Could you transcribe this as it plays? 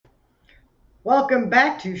Welcome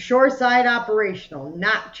back to Shoreside Operational,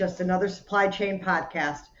 not just another supply chain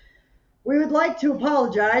podcast. We would like to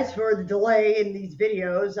apologize for the delay in these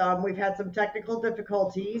videos. We've had some technical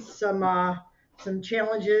difficulties, some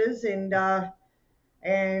challenges, and I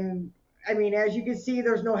mean, as you can see,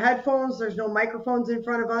 there's no headphones, there's no microphones in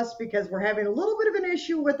front of us because we're having a little bit of an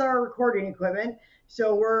issue with our recording equipment.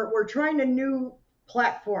 So we're trying a new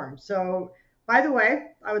platform. So, by the way,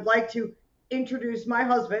 I would like to introduce my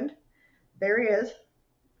husband. There he is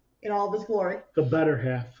in all of his glory. The better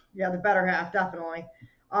half. Yeah, the better half, definitely.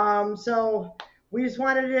 So we just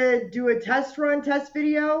wanted to do a test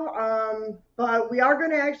video, but we are going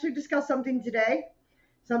to actually discuss something today,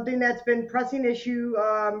 something that's been pressing issue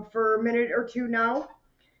for a minute or two now,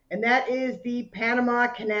 and that is the Panama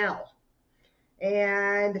Canal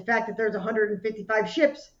and the fact that there's 155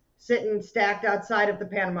 ships sitting stacked outside of the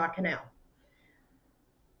Panama Canal.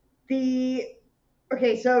 The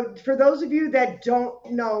Okay, so for those of you that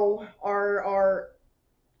don't know are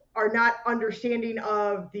not understanding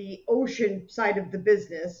of the ocean side of the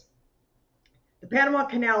business, the Panama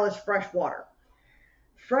Canal is fresh water.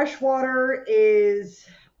 Fresh water is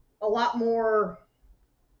a lot more.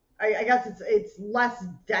 I guess it's less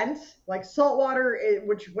dense. Like salt water,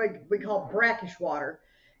 which we call brackish water,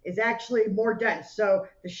 is actually more dense. So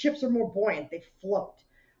the ships are more buoyant. They float.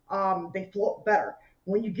 They float better.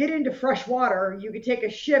 When you get into fresh water, you could take a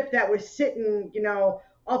ship that was sitting,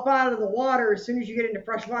 up out of the water. As soon as you get into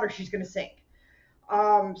fresh water, she's going to sink.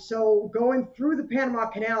 So going through the Panama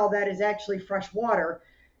Canal, that is actually fresh water.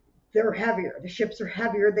 They're heavier. The ships are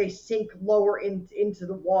heavier. They sink lower into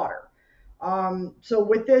the water. So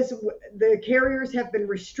with this, the carriers have been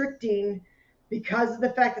restricting because of the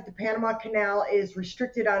fact that the Panama Canal is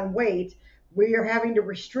restricted on weight. We are having to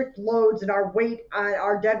restrict loads and our weight on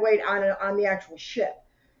our dead weight on the actual ship.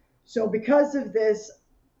 So because of this,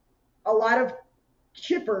 a lot of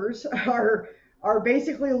shippers are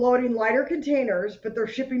basically loading lighter containers, but they're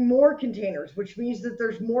shipping more containers, which means that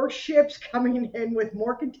there's more ships coming in with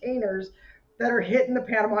more containers that are hitting the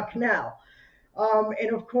Panama Canal.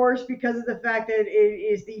 And of course, because of the fact that it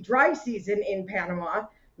is the dry season in Panama,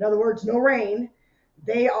 in other words, no rain,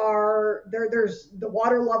 there's the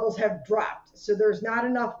water levels have dropped. So there's not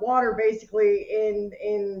enough water basically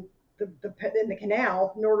in the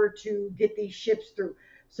canal in order to get these ships through.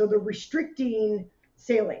 So they're restricting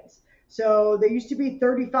sailings. So there used to be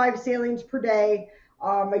 35 sailings per day.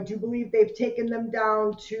 I do believe they've taken them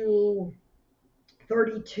down to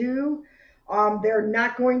 32. They're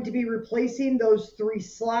not going to be replacing those 3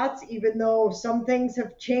 slots, even though some things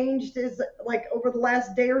have changed as like over the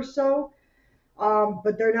last day or so.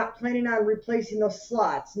 But they're not planning on replacing those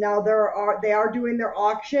slots. Now they are doing their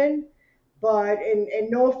auction, but and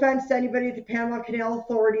no offense to anybody at the Panama Canal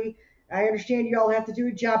Authority, I understand you all have to do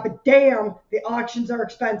a job, but damn, the auctions are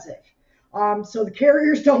expensive. So the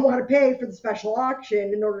carriers don't want to pay for the special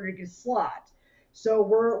auction in order to get a slot. So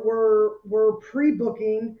we're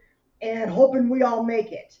pre-booking and hoping we all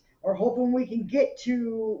make it, or hoping we can get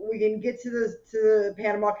to the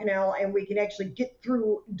Panama Canal and we can actually get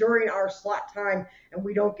through during our slot time and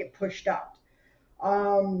we don't get pushed out.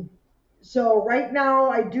 So right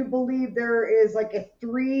now, I do believe there is like a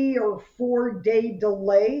 3 or 4 day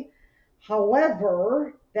delay.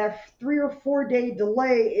 However, that 3 or 4 day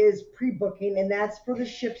delay is pre-booking, and that's for the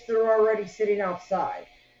ships that are already sitting outside.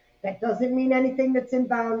 That doesn't mean anything that's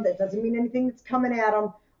inbound. That doesn't mean anything that's coming at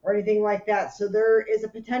them or anything like that. So there is a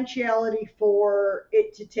potentiality for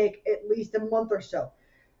it to take at least a month or so.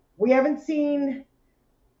 We haven't seen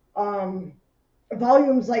um,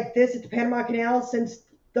 volumes like this at the Panama Canal since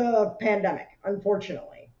the pandemic,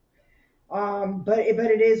 unfortunately. But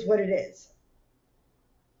it is what it is.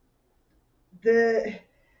 The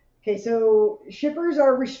Okay, so shippers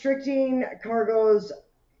are restricting cargoes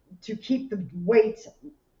to keep the weight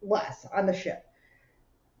less on the ship.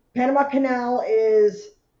 Panama Canal is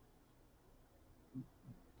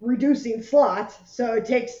reducing slots, so it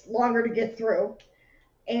takes longer to get through,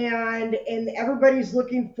 and everybody's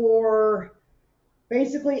looking for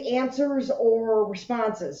basically answers or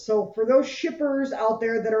responses. So for those shippers out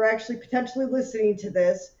there that are actually potentially listening to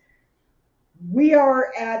this, we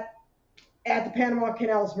are at the Panama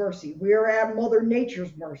Canal's mercy. We are at Mother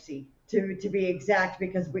Nature's mercy to be exact,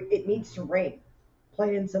 because it needs to rain,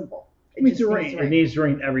 plain and simple. It needs to rain. It needs to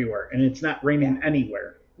rain everywhere, and it's not raining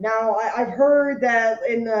anywhere. Now I've heard that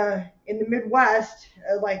in the Midwest,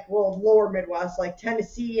 lower Midwest, like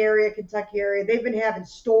Tennessee area, Kentucky area, they've been having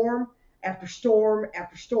storm after storm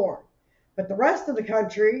after storm. But the rest of the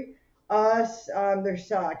country,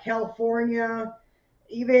 there's California,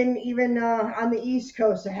 even on the East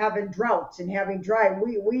Coast, having droughts and having dry.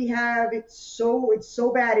 We have it's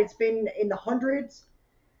so bad. It's been in the hundreds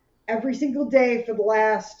every single day for the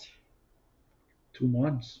last 2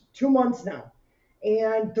 months. 2 months now.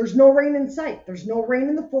 And there's no rain in sight. There's no rain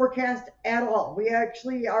in the forecast at all. We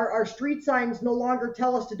actually, our street signs no longer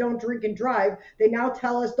tell us to don't drink and drive. They now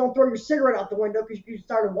tell us don't throw your cigarette out the window because you can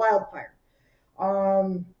start a wildfire.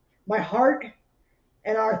 My heart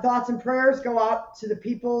and our thoughts and prayers go out to the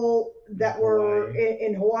people that were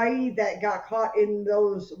in Hawaii that got caught in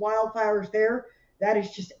those wildfires there. That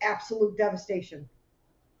is just absolute devastation.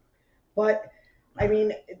 But I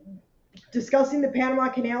mean, discussing the Panama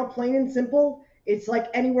Canal, plain and simple, it's like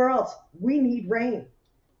anywhere else. We need rain.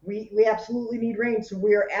 We absolutely need rain. So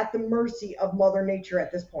we are at the mercy of Mother Nature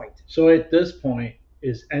at this point. So at this point,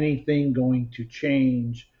 is anything going to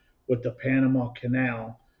change with the Panama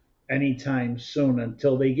Canal anytime soon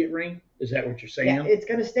until they get rain? Is that what you're saying? Yeah, it's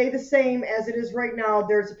going to stay the same as it is right now.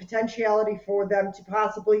 There's a potentiality for them to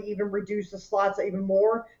possibly even reduce the slots even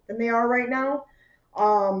more than they are right now.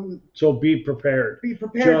 So be prepared. Be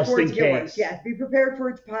prepared just for it in to get case. worse. Yeah, be prepared for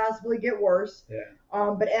it to possibly get worse.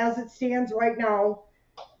 Yeah. But as it stands right now,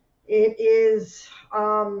 it is.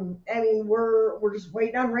 I mean, we're just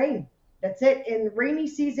waiting on rain. That's it. And rainy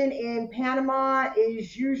season in Panama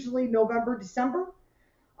is usually November, December.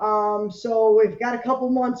 So we've got a couple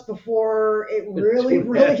months before it really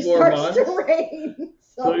starts to rain.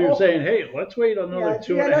 So you're saying, hey, let's wait another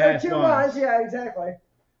two and a half months. Yeah, exactly.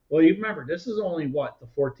 Well, you remember, this is only what, the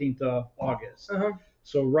 14th of August. Uh-huh.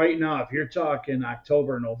 So right now, if you're talking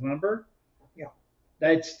October, November, yeah,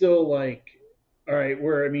 that's still like, all right,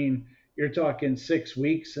 you're talking 6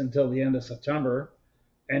 weeks until the end of September.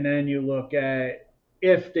 And then you look at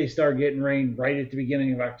if they start getting rain right at the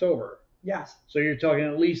beginning of October. Yes. So you're talking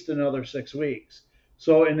at least another 6 weeks.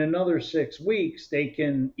 So in another 6 weeks, they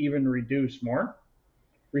can even reduce more?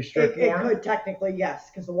 Restrict more? It could technically, yes,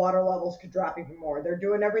 because the water levels could drop even more. They're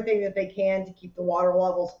doing everything that they can to keep the water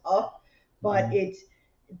levels up, but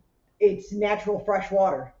it's natural fresh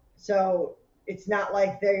water. So it's not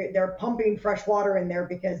like they're pumping fresh water in there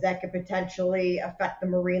because that could potentially affect the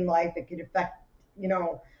marine life. It could affect,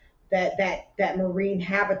 that marine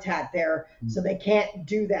habitat there. So they can't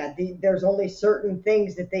do that. There's only certain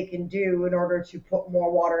things that they can do in order to put more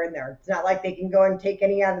water in there. It's not like they can go and take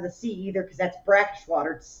any out of the sea either because that's brackish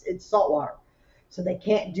water. It's salt water. So they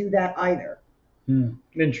can't do that either.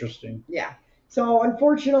 Interesting. Yeah. So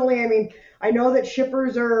unfortunately, I mean, I know that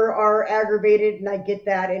shippers are aggravated and I get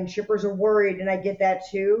that, and shippers are worried and I get that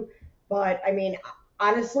too. But I mean,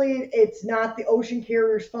 honestly, it's not the ocean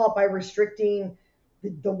carrier's fault by restricting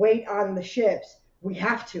the weight on the ships. We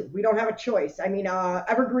have to. We don't have a choice. I mean,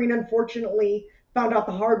 Evergreen unfortunately found out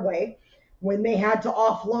the hard way when they had to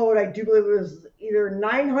offload. I do believe it was either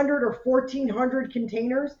 900 or 1,400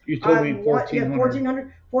 containers. You told me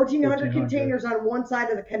 1,400. 1,400 containers on one side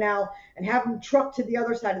of the canal and have them trucked to the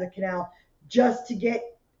other side of the canal just to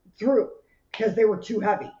get through because they were too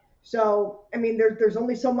heavy. So, I mean, there's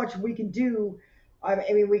only so much we can do.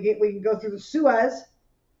 I mean, we can go through the Suez,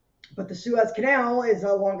 but the Suez Canal is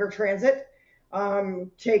a longer transit,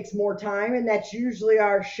 takes more time, and that's usually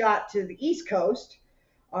our shot to the East Coast,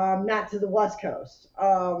 not to the West Coast.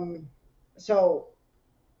 So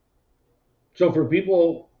for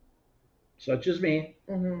people such as me,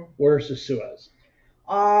 where's the Suez?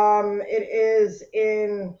 It is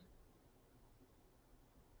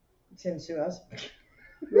it's in Suez.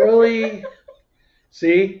 Really?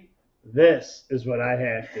 See? This is what I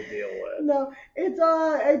have to deal with. No,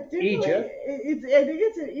 it's Egypt. I think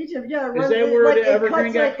it's in Egypt. Yeah. Is that where the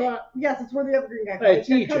Evergreen got caught? Yes, it's where the Evergreen got caught.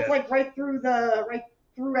 It cuts like right through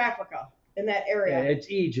Africa in that area. Yeah, it's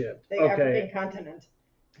Egypt. The African continent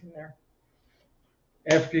in there.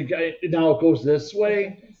 African. Now it goes this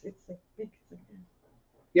way. It's like big.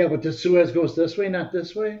 Yeah, but the Suez goes this way, not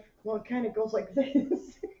this way. Well, it kind of goes like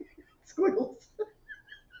this. Squiggles.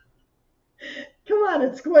 Come on,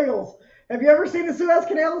 it's squiggles. Have you ever seen the Suez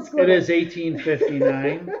Canal in squiggles? It is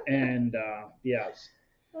 1859, and yes,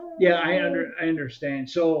 yeah, I understand.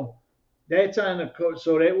 So that's on the coast.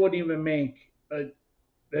 So that wouldn't even make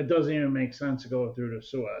that doesn't even make sense to go through the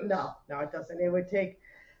Suez. No, it doesn't. It would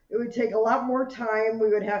take a lot more time. We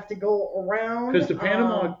would have to go around because the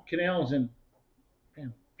Panama Canal is in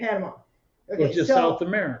Panama, which is South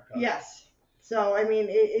America. Yes. So, I mean,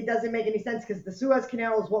 it doesn't make any sense because the Suez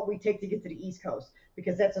Canal is what we take to get to the East Coast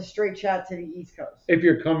because that's a straight shot to the East Coast. If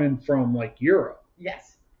you're coming from, like, Europe.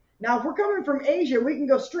 Yes. Now, if we're coming from Asia, we can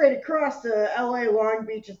go straight across to LA, Long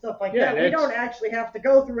Beach, and stuff like that. We don't actually have to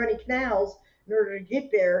go through any canals in order to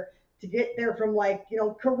get there to get there from like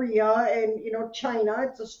Korea and China.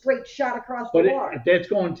 It's a straight shot across the But water. that's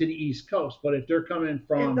going to the East Coast. But if they're coming If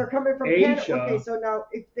they're from coming from Panama, okay, Asia, so now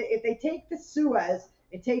if they take the Suez,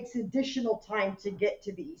 it takes additional time to get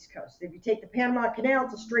to the East Coast. If you take the Panama Canal,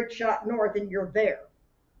 it's a straight shot north, and you're there.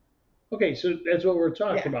 okay, so that's what we're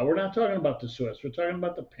talking Yeah, about. We're not talking about the Suez. We're talking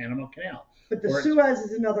about the Panama Canal, but the where it's. Suez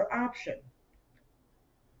is another option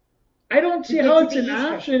I don't to see get how to it's the an East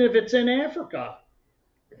Coast. option if it's in Africa.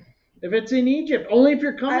 If it's in Egypt, only if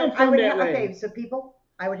you're coming I from would that okay, way. so people,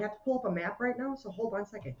 I would have to pull up a map right now. So hold on a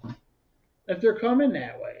second. If they're coming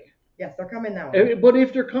that way. Yes, they're coming that way. But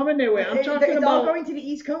if they're coming that way, I'm talking It's all about. going to the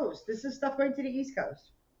East Coast. This is stuff going to the East Coast.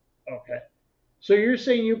 Okay. So you're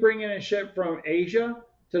saying you bring in a ship from Asia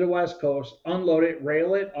to the West Coast, unload it,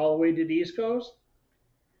 rail it all the way to the East Coast?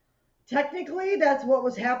 Technically, that's what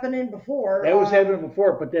was happening before. That was happening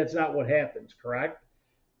before, but that's not what happens, correct?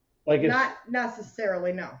 Like if Not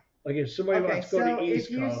necessarily, no. like if somebody Okay, wants to go so to East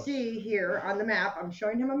if you Coast. see here on the map, I'm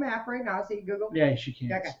showing him a map right now, so you Google. Yeah, she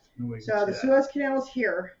can't. Okay. No way So the see Suez Canal is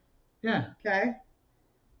here. that. Yeah. Okay.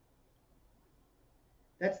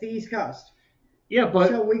 That's the East Coast. Yeah, but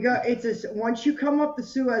So we go. Once you come up the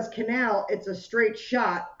Suez Canal, it's a straight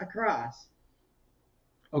shot across.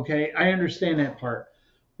 okay, I understand that part.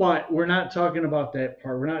 But we're not talking about that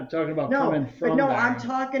part. We're not talking about coming But from no, there. I'm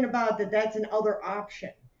talking about that. That's another option.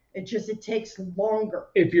 It takes longer.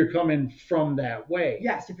 If you're coming from that way.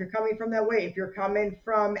 Yes, if you're coming from that way, if you're coming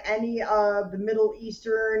from any of the Middle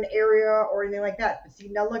Eastern area or anything like that. But see,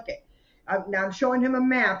 now look at. Now I'm showing him a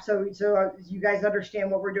map, so you guys understand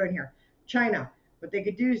what we're doing here. China. What they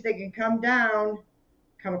could do is they can come down,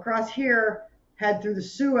 come across here, head through the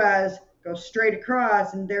Suez, go straight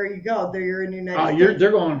across, and there you go. There you're in the United States.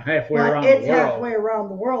 They're going halfway But around it's the world. halfway around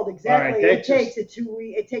the world, exactly. All right,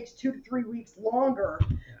 It takes 2 to 3 weeks longer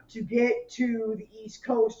to get to the East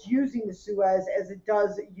Coast using the Suez as it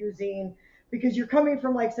does using, because you're coming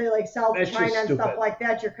from like South That's China just and stuff stupid. like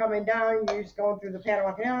that. You're coming down, you're just going through the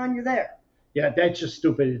Panama Canal, and you're there. Yeah, that's just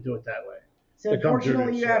stupid to do it that way. So To come through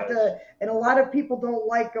unfortunately, the you have Suez. to, and a lot of people don't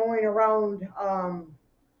like going around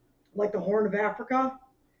like the Horn of Africa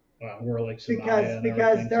We're like Somalia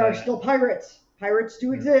because and there are everything's still pirates. Pirates do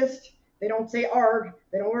Yeah. exist. They don't say arg.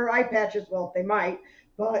 They don't wear eye patches. Well, they might,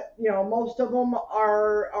 but most of them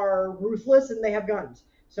are ruthless and they have guns.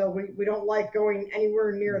 So we don't like going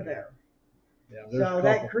anywhere near Yeah. there. Yeah, there's a So couple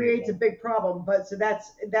that creates a people. big problem. But so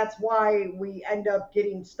that's why we end up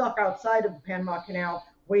getting stuck outside of the Panama Canal,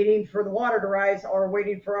 waiting for the water to rise or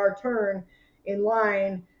waiting for our turn in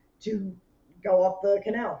line to go up the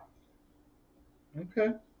canal.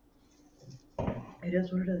 Okay. It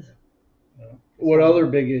is what it is. Yeah. What other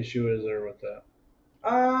big issue is there with that?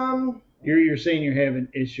 Um. You're saying you're having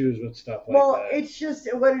issues with stuff like Well, that. it's just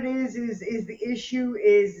what it is the issue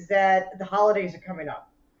is that the holidays are coming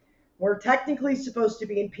up. We're technically supposed to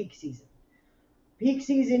be in peak season. Peak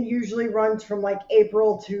season usually runs from like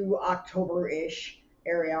April to October-ish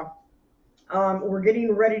area. We're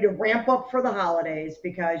getting ready to ramp up for the holidays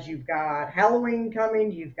because you've got Halloween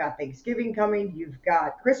coming, you've got Thanksgiving coming, you've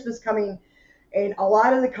got Christmas coming, and a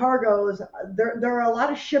lot of the cargoes, there are a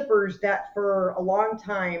lot of shippers that for a long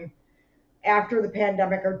time after the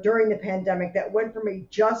pandemic or during the pandemic that went from a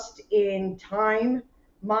just in time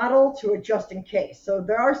model to a just in case. So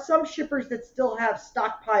there are some shippers that still have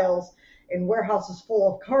stockpiles and warehouses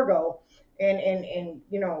full of cargo and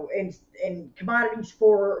commodities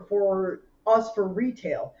for us for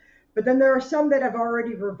retail. But then there are some that have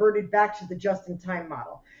already reverted back to the just in time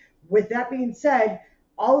model. With that being said,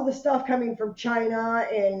 all of the stuff coming from China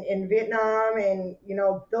and Vietnam and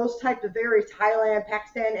those types of areas, Thailand,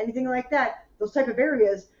 Pakistan, anything like that, those type of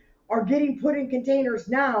areas are getting put in containers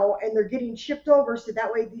now and they're getting shipped over so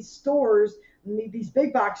that way these stores, these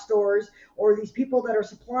big box stores or these people that are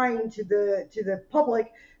supplying to the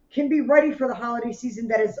public can be ready for the holiday season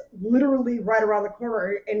that is literally right around the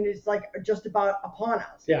corner and is like just about upon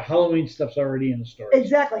us. Yeah, Halloween stuff's already in the stores.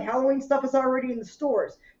 Exactly. Halloween stuff is already in the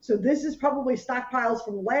stores. So this is probably stockpiles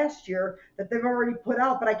from last year that they've already put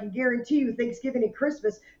out, but I can guarantee you Thanksgiving and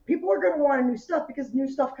Christmas, people are going to want new stuff because new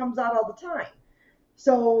stuff comes out all the time.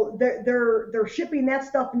 So they're shipping that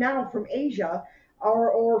stuff now from Asia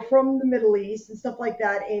or from the Middle East and stuff like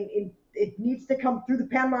that, and it needs to come through the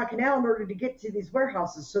Panama Canal in order to get to these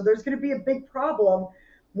warehouses. So there's going to be a big problem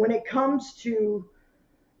when it comes to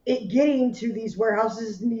it getting to these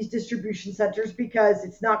warehouses and these distribution centers because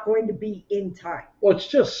it's not going to be in time. Well, it's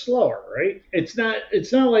just slower, right? It's not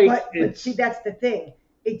like But see, that's the thing.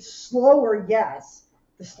 It's slower, yes.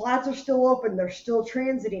 The slots are still open. They're still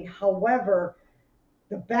transiting. However,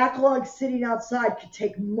 the backlog sitting outside could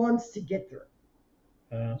take months to get through.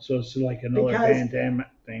 So it's like another because Van Damme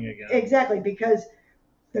thing again. exactly, because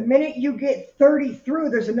the minute you get 30 through,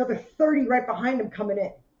 there's another 30 right behind them coming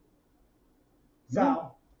in.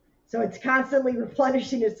 So, so it's constantly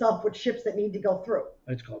replenishing itself with ships that need to go through.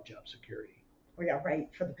 That's called job security. Well, yeah, right,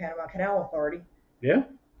 for the Panama Canal Authority. Yeah,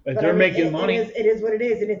 but But they're I mean, making money. it is what it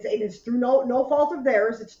is, and it's through no fault of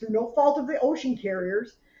theirs. It's through no fault of the ocean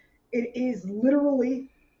carriers. It is literally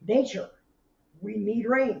nature. We need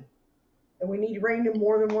rain, and we need rain in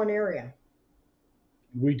more than one area.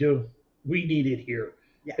 We do. We need it here.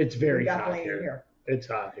 Yeah, It's very we hot definitely need here. it here. It's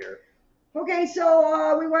hot here. Okay,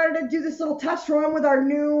 so we wanted to do this little test run with our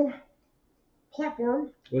new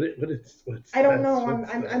platform. What's I don't this? know.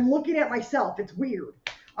 What's I'm looking at myself. It's weird.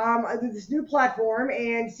 This new platform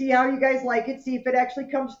and see how you guys like it. See if it actually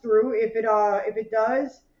comes through. If it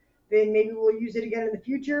does, then maybe we'll use it again in the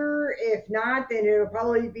future. If not, then it'll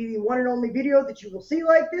probably be the one and only video that you will see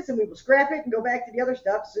like this, and we will scrap it and go back to the other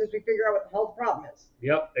stuff as soon as we figure out what the hell the problem is.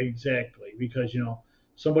 Yep, exactly. Because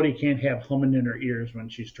somebody can't have humming in her ears when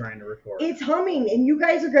she's trying to record. It's humming, and you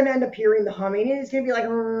guys are going to end up hearing the humming, and it's going to be like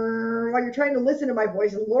while you're trying to listen to my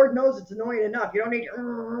voice, and Lord knows it's annoying enough. You don't need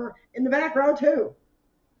in the background too.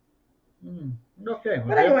 Okay.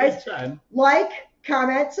 But anyways, like,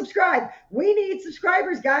 comment, subscribe. We need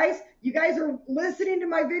subscribers, guys. You guys are listening to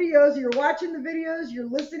my videos. You're watching the videos. You're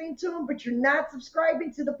listening to them, but you're not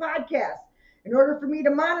subscribing to the podcast. In order for me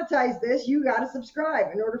to monetize this, you got to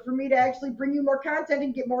subscribe. In order for me to actually bring you more content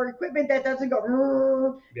and get more equipment that doesn't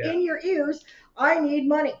go in your ears, I need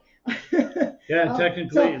money. Yeah,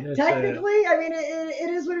 technically. So technically, I mean,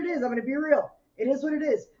 it is what it is. I'm going to be real. It is what it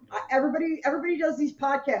is. Everybody does these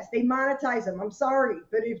podcasts. They monetize them. I'm sorry,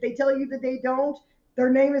 but if they tell you that they don't, their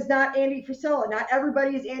name is not Andy Frisella. Not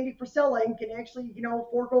everybody is Andy Frisella and can actually,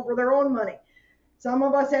 fork over their own money. Some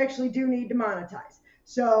of us actually do need to monetize.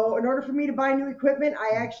 So in order for me to buy new equipment, I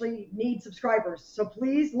actually need subscribers. So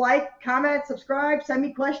please like, comment, subscribe, send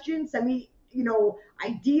me questions, send me,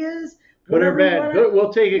 ideas. Good or bad. Good,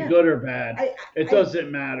 we'll take it good or bad. It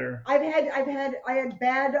doesn't matter. I had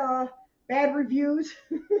bad reviews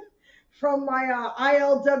from my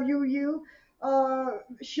ILWU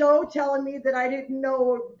show telling me that I didn't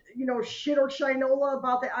know, shit or shinola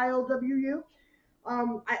about the ILWU.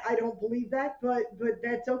 I don't believe that, but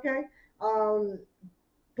that's okay.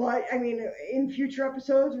 But I mean, in future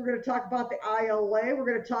episodes, we're going to talk about the ILA. We're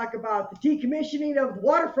going to talk about the decommissioning of the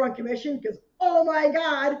Waterfront Commission because, oh my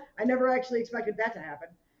God, I never actually expected that to happen.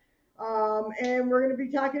 And we're going to be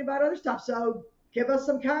talking about other stuff. So give us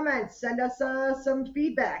some comments, send us some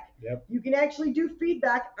feedback. Yep. You can actually do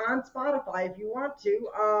feedback on Spotify if you want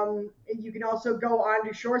to. And you can also go on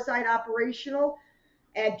to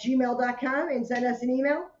shoresideoperational@gmail.com and send us an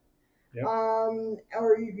email. Yep.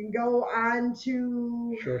 Or you can go on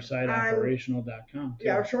to shoresideoperational.com.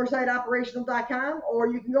 Yeah, or shoresideoperational.com, or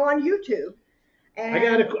you can go on YouTube. And I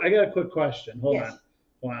got a quick question. Hold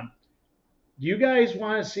on. Do you guys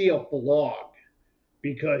want to see a blog?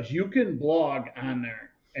 Because you can blog on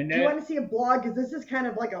there. And do you want to see a blog? Because this is kind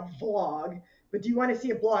of like a vlog. But do you want to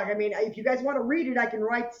see a blog? I mean, if you guys want to read it, I can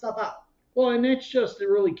write stuff up. Well, and it's just to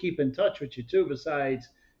really keep in touch with you too. Besides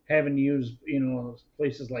having to use,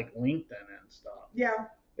 places like LinkedIn and stuff. Yeah.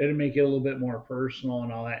 It'll make it a little bit more personal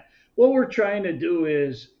and all that. What we're trying to do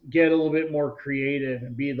is get a little bit more creative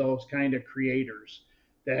and be those kind of creators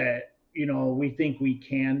that, we think we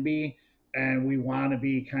can be and we want to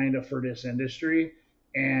be kind of for this industry.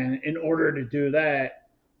 And in order to do that,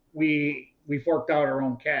 we forked out our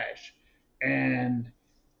own cash. And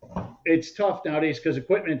it's tough nowadays because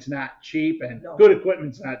equipment's not cheap and good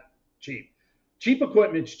equipment's not cheap. Cheap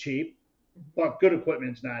equipment's cheap, but good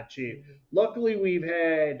equipment's not cheap. Luckily, we've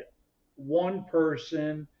had one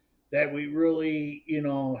person that we really,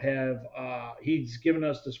 have, he's given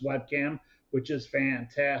us this webcam, which is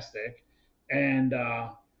fantastic. And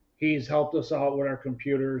he's helped us out with our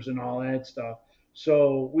computers and all that stuff.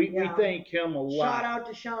 So we thank him a lot. Shout out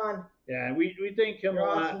to Sean. Yeah, we thank him a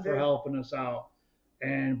lot for helping us out.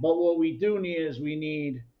 But what we do need is we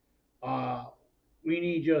need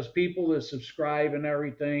just people to subscribe and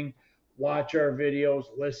everything, watch our videos,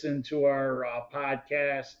 listen to our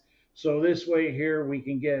podcast. So this way here we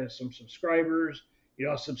can get some subscribers.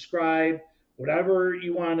 Subscribe, whatever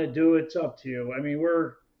you want to do. It's up to you. I mean,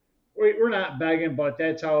 we're not begging, but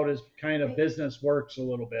that's how this kind of business works a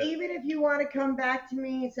little bit. Even if you want to come back to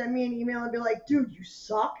me and send me an email and be like, dude, you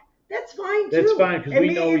suck. That's fine too. That's fine because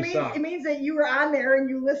we know we suck. It means that you were on there and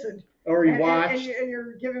you listened. Or you watched. And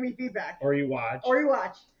you're giving me feedback. Or you watch.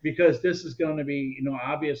 Because this is going to be,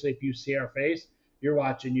 obviously if you see our face, you're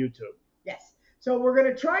watching YouTube. Yes. So we're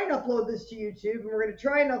going to try and upload this to YouTube, and we're going to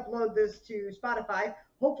try and upload this to Spotify.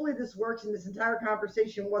 Hopefully this works, and this entire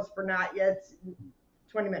conversation was for not yet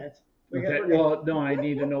 20 minutes. Okay. Well, no, I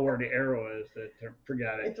need to know where the arrow is.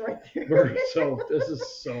 Forget it. It's right there. So this is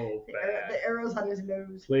so bad. The arrow's on his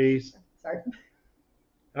nose. Please. Sorry.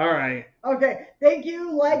 All right. Okay. Thank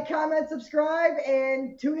you. Like, comment, subscribe,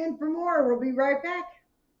 and tune in for more. We'll be right back.